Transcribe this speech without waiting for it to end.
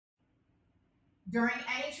During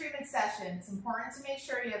any treatment session, it's important to make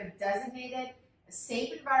sure you have a designated, a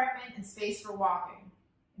safe environment and space for walking.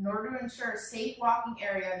 In order to ensure a safe walking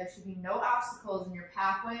area, there should be no obstacles in your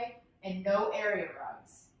pathway and no area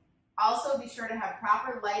rugs. Also, be sure to have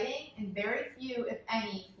proper lighting and very few, if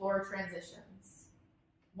any, floor transitions.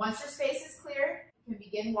 Once your space is clear, you can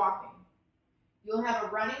begin walking. You'll have a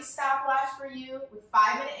running stopwatch for you with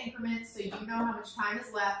 5-minute increments so you know how much time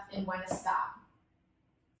is left and when to stop.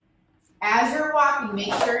 As you're walking,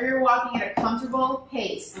 make sure you're walking at a comfortable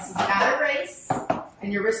pace. This is not a race,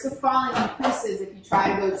 and your risk of falling increases if you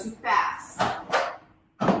try to go too fast.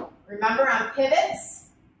 Remember, on pivots,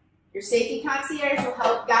 your safety concierge will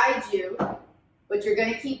help guide you, but you're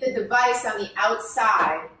going to keep the device on the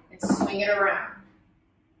outside and swing it around.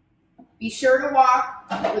 Be sure to walk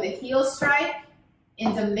with a heel strike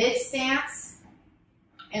into mid-stance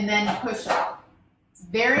and then push up. It's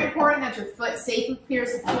very important that your foot safely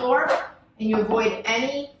clears the floor and you avoid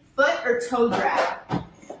any foot or toe drag.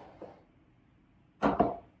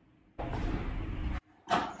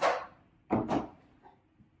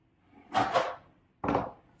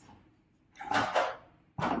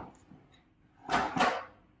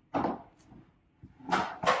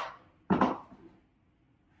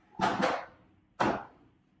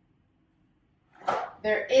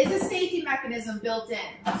 There is a safety mechanism built in,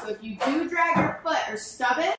 so if you do drag your foot or stub it,